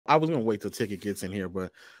I was gonna wait till Ticket gets in here,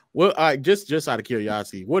 but well, I just out of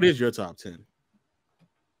curiosity, what is your top 10?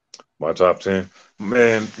 My top 10,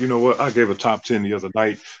 man. You know what? I gave a top 10 the other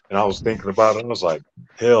night, and I was thinking about it. I was like,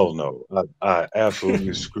 hell no, I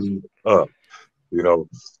absolutely screwed up. You know,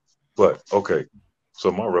 but okay.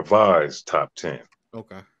 So my revised top 10.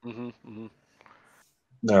 Okay.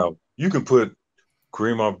 Now you can put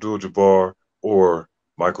Kareem Abdul-Jabbar or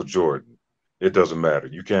Michael Jordan. It doesn't matter.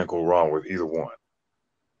 You can't go wrong with either one.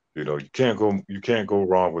 You know, you can't go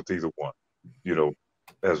wrong with either one. You know,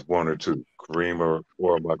 as one or two, Kareem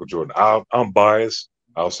or Michael Jordan. I'm biased.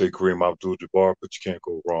 I'll say Kareem Abdul-Jabbar, but you can't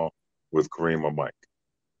go wrong with Kareem or Mike.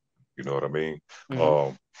 You know what I mean?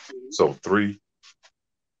 Mm-hmm. So three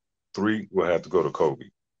will have to go to Kobe.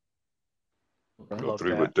 You know, Love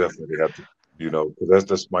three that. would definitely have to. You know, 'cause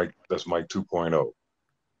that's Mike 2.0.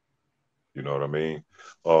 You know what I mean?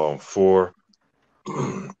 Four,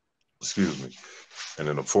 excuse me, and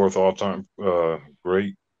then the fourth all-time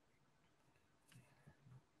great.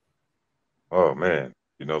 Oh man,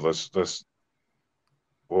 you know, let's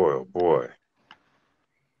boy, oh boy,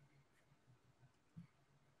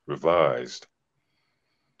 revised.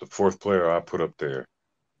 The fourth player I put up there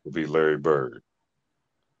would be Larry Bird.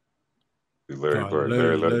 Be Larry God, Bird.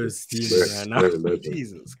 Larry low Legend. steaming right now. Larry Legend.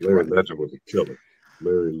 Jesus Larry Christ. Legend was a killer.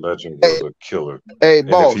 Larry Legend Hey, was a killer. hey, And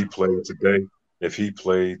boss. if he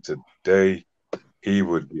played today, he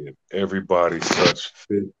would give everybody such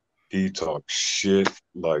fit. He talked shit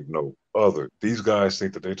like no other. These guys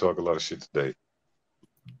think that they talk a lot of shit today.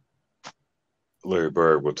 Larry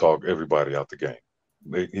Bird would talk everybody out the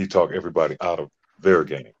game. He talk everybody out of their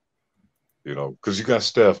game. You know, because you got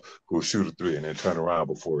Steph who will shoot a three and then turn around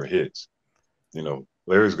before it hits. You know,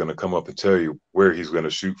 Larry's going to come up and tell you where he's going to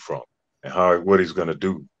shoot from and what he's going to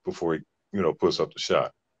do before he, puts up the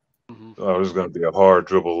shot. Mhm. Oh, there's going to be a hard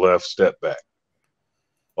dribble left, step back,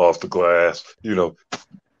 off the glass,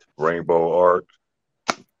 rainbow art,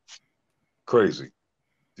 crazy,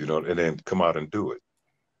 and then come out and do it.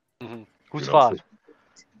 Who's You know, five?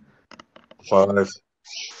 five.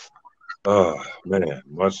 Oh man,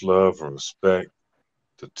 much love and respect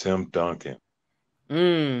to Tim Duncan. I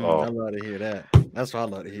Oh, love to hear that. That's what I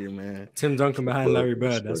love to hear, man. Tim Duncan behind love Larry and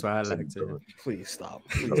Bird. That's respect what I to Tim like to hear. Duncan. Please stop.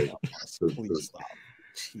 You Please know, stop. Please 'cause stop.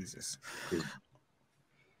 Jesus.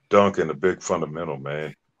 Duncan, a big fundamental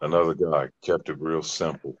man. Another guy kept it real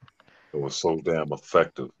simple. It was so damn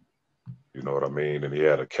effective. You know what I mean? And he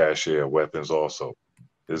had a cache of weapons also.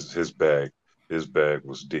 His bag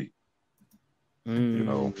was deep. You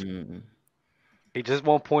know. Mm. He just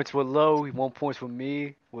won points with Low. He won points with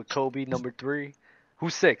me, with Kobe, number 3.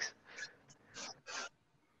 Who's 6?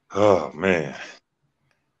 Oh man.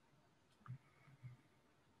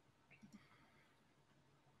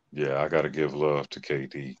 Yeah, I gotta give love to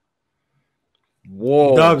KD.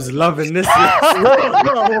 Whoa. Dubs loving this.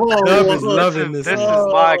 Dub is loving This this. is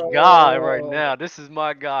my guy right now. This is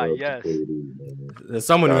my guy. Love to Yes. KD, man. There's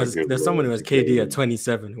someone who Gotta has give there's someone love who has to KD at KD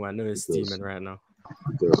 27 who I know is because steaming right now.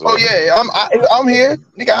 because Oh yeah, I'm here.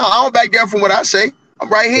 Nigga, I don't back down from what I say. I'm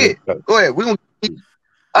right here. Go ahead. We gonna.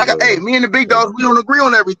 Hey, me and the big dogs, we don't agree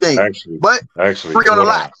on everything, actually but agree on a hold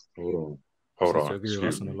lot. on. Seems to agree with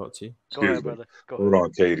us Excuse on a me. lot too. Go ahead, Excuse me. brother. Go Hold ahead.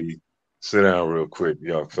 on, KD. Sit down real quick,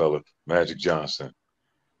 young fella. Magic Johnson.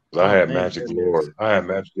 'Cause I Oh, had thank Magic goodness. Lord. I had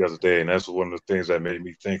Magic the other day, and that's one of the things that made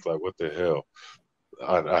me think, like, what the hell?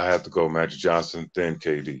 I have to go Magic Johnson, then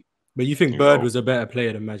KD. But you think You Bird know? was a better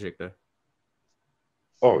player than Magic though?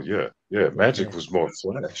 Oh yeah. Magic Okay. was more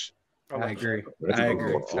flash. I I like that. agree. Magic I was more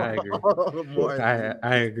agree. flash. I agree. More-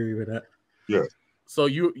 I agree with that. Yeah. So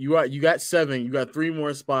you got 7. You got 3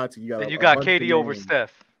 more spots. You got Then a you got bunch of KD over names.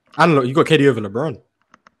 Steph. I don't know. You got KD over LeBron.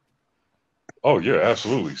 Oh yeah,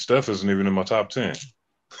 absolutely. Steph isn't even in my top 10.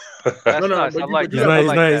 That's No, nice. but I you like but you He's that. got I not. but He's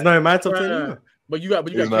like not. that. He's not in my top 10 uh, either. but you got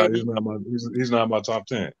He's KD. not in my top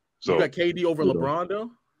 10. You So, got KD over you know. LeBron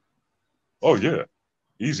though. Oh yeah.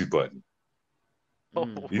 Easy button. Oh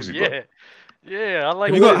Easy button. yeah. I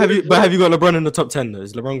like So what- that. Have you got LeBron in the top 10 though?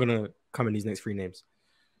 Is LeBron gonna come in these next 3 names?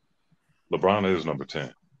 LeBron is number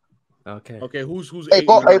 10. Okay. Okay, who's Hey, 8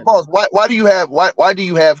 and 9? boss. Why do you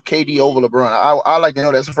have KD over LeBron? I like to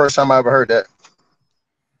know. That's the first time I ever heard that.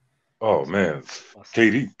 Oh man.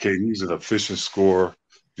 KD's an efficient scorer.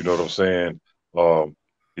 You know what I'm saying?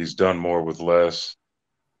 He's done more with less,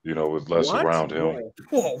 with less What? around him.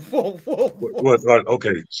 Whoa.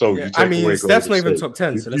 Okay, so Yeah, you I take mean, away Steph's Golden not even State. top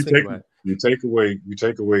 10, You, so you let's think take about it. you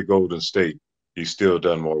take away Golden State. He's still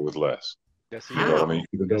done more with less. Yes, he You know did. what I mean?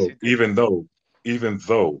 Yes, he did. Even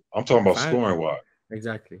though I'm talking about Fine. scoring wise.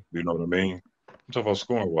 Exactly. You know what I mean? I'm talking about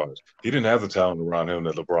scoring wise. He didn't have the talent around him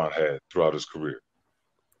that LeBron had throughout his career.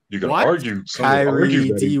 You can What? argue. Someone Kyrie,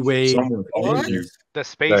 argue that D-Wade. someone What? argue The that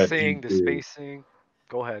spacing, he the did. spacing.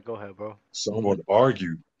 Go ahead, bro. Someone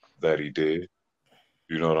argue that he did.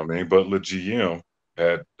 You know what I mean? But the GM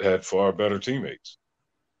had far better teammates.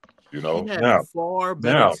 You know, He had now far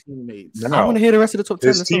better teammates. I want to hear the rest of the top 10.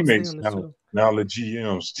 his Let's not stay teammates on this now show. now the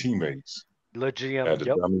GM's teammates Le GM, had to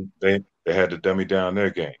yep. dummy. They had to dummy down their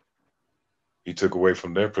game. He took away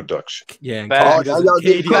from their production. Yeah, and Facts. Oh, now y'all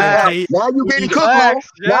getting cooked. Now you getting cooked, Lo. Facts,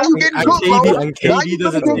 Now yeah. you getting and cooked, Lo. KD, and Now KD you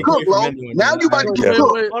doesn't getting take cooked, away from Lo. anyone. Now you about to get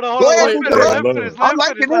cooked. Hold Go on. ahead, Let Lo. him finish. I'm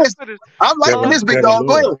liking this. I'm liking this, big dog.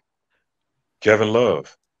 Go ahead. Kevin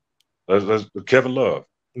Love. Let's Kevin Love.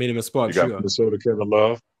 Made him a spot You got shooter. Minnesota Kevin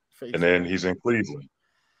Love, and then he's in Cleveland.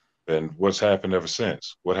 And what's happened ever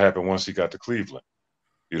since? What happened once he got to Cleveland?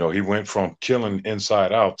 You know, he went from killing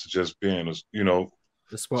inside out to just being,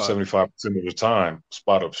 The spot. 75% of the time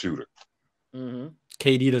spot up shooter. Mm-hmm.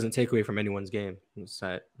 KD doesn't take away from anyone's game. It's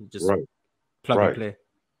like just Right. plug Right. and play.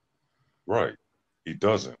 Right. He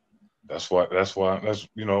doesn't. That's why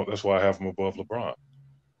I have him above LeBron.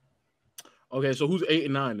 Okay, so who's 8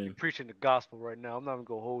 and 9 then? Preaching the gospel right now. I'm not even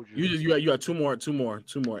gonna hold you. You got two more,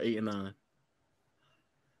 8 and 9.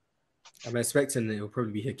 I'm expecting it will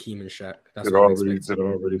probably be Hakeem and Shaq. That's Did what I'm I expecting.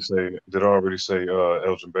 already say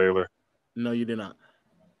Elgin Baylor? No, you did not.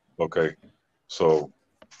 Okay. So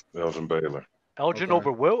Elgin Baylor. Elgin Okay.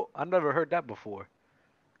 over Wilt? I never heard that before.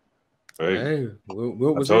 Hey, Hey,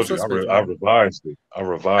 Wilt I was told you suspect, I man. revised it.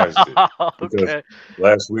 Because Okay.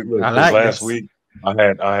 last week, I like this. week I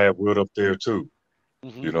had Wilt up there too.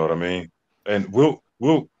 Mhm. You know what I mean? And Wilt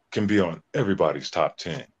can be on everybody's top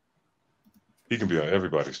 10. He can be on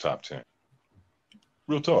everybody's top 10.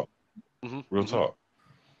 Real talk. Mhm. Real talk.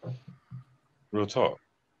 Real talk.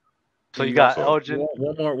 So you got So- Elgin.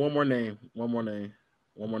 One more name to We'll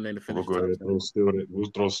finish. go ahead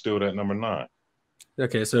and throw still at number 9.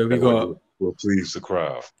 Okay, so we That way got we'll please the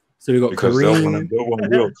crowd. so we got Because they'll Kareem. want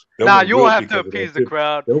Wilt. They'll Nah, want you Wilt won't have to because of appease that the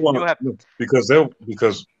crowd. They'll want You'll have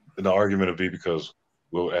because the argument will be because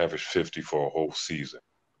Wilt averaged 50 for a whole season.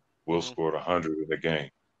 Wilt scored 100 in the game.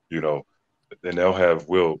 You know, then they'll have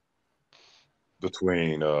Wilt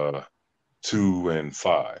between 2 and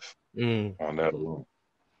 5 on that alone.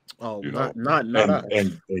 Oh, You not know, us.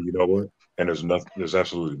 and you know what? And there's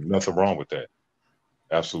absolutely nothing wrong with that.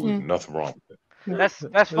 Absolutely nothing wrong with that. That's A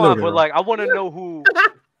little fine, bit but wrong. like I want to know who.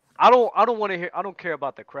 I don't want to hear. I don't care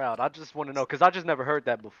about the crowd. I just want to know because I just never heard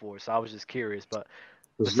that before, so I was just curious. But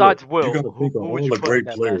 'Cause besides look, Will, you got to who think of would all you the put in great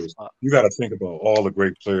that last players. spot? You got to think about all the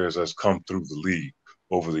great players that's come through the league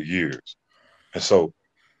over the years, and so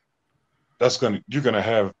you're gonna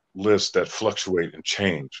have lists that fluctuate and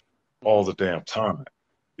change all the damn time.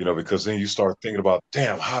 You know, because then you start thinking about,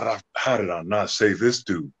 damn, how did I not say this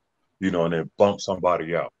dude? You know, and then bump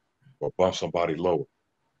somebody out or bump somebody lower.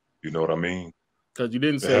 You know what I mean? Because you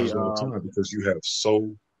didn't It say happens all the time because you have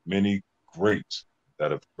so many greats that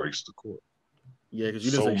have graced the court. yeah, because you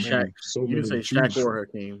didn't say Shaq. You didn't say Shaq or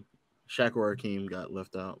Hakeem. Shaq or Hakeem got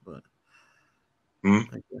left out, but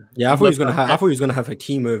Yeah, I thought he was gonna have. I thought he was gonna have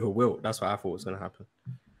Hakeem over Wilt. That's what I thought was gonna happen.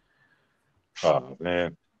 Oh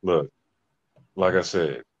man, look, like I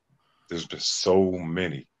said, there's been so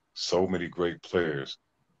many great players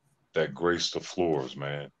that grace the floors,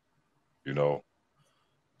 man. You know,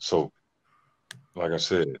 so like I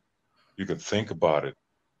said, you can think about it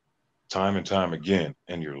time and time again,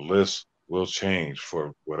 and your list will change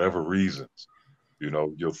for whatever reasons. You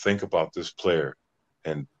know, you'll think about this player,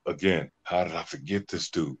 and again, how did I forget this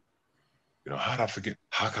dude? You know, how did I forget?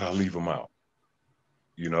 How could I leave him out?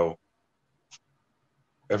 You know,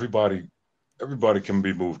 everybody can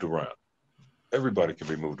be moved around. Everybody can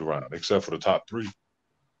be moved around except for the top 3.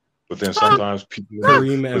 But then sometimes people,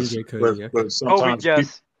 Kareem, MJ, Kobe. but sometimes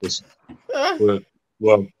people,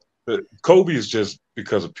 Kobe is just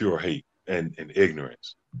because of pure hate and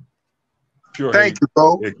ignorance. Pure Thank hate. you,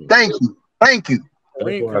 bro. Ignorance. Thank you.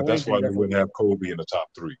 That's why they wouldn't have Kobe in the top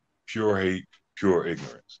 3. Pure hate, pure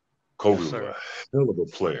ignorance. Kobe was a hell of a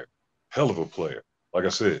player. Hell of a player. Like I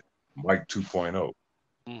said, Mike 2.0.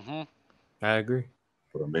 Mm-hmm. I agree.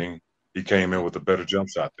 But I mean, he came in with a better jump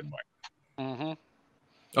shot than Mike. Mm-hmm.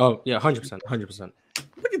 Oh yeah, 100%.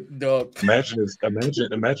 look at the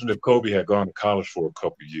Imagine if Kobe had gone to college for a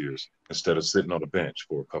couple of years instead of sitting on the bench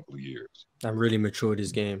for a couple of years. And really matured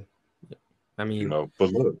his game. I mean, You know,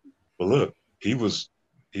 but look, he was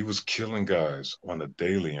killing guys on a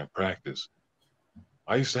daily in practice.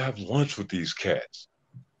 I used to have lunch with these cats,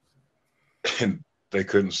 and they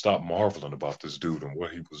couldn't stop marveling about this dude and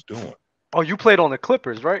what he was doing. Oh, you played on the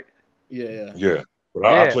Clippers, right? yeah. Yeah, but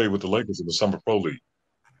I played with the Lakers in the Summer Pro League.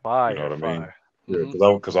 Fire, You know what I mean?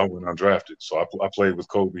 Yeah, because I went undrafted, so I played with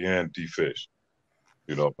Kobe and D Fish.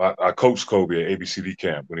 You know, I coached Kobe at ABCD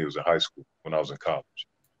camp when he was in high school, when I was in college.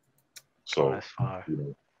 So, that's fire.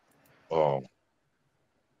 you know,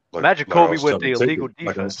 Imagine Kobe with the illegal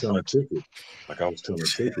defense. Like I was telling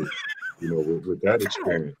Ticket, you know, with that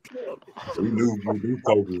experience, we knew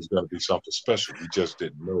Kobe was going to be something special. We just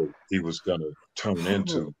didn't know he was going to turn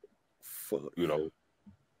into, you know,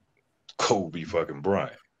 Kobe fucking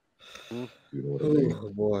Bryant. You know what I mean? Oh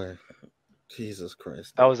boy, Jesus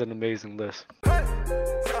Christ! That was an amazing list.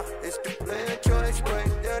 It's the player choice way.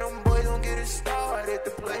 Yeah, them boys don't get it started.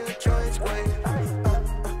 The player choice way.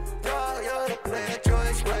 You're the player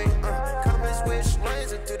choice way. Come and switch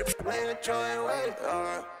lanes into the player choice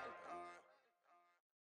way.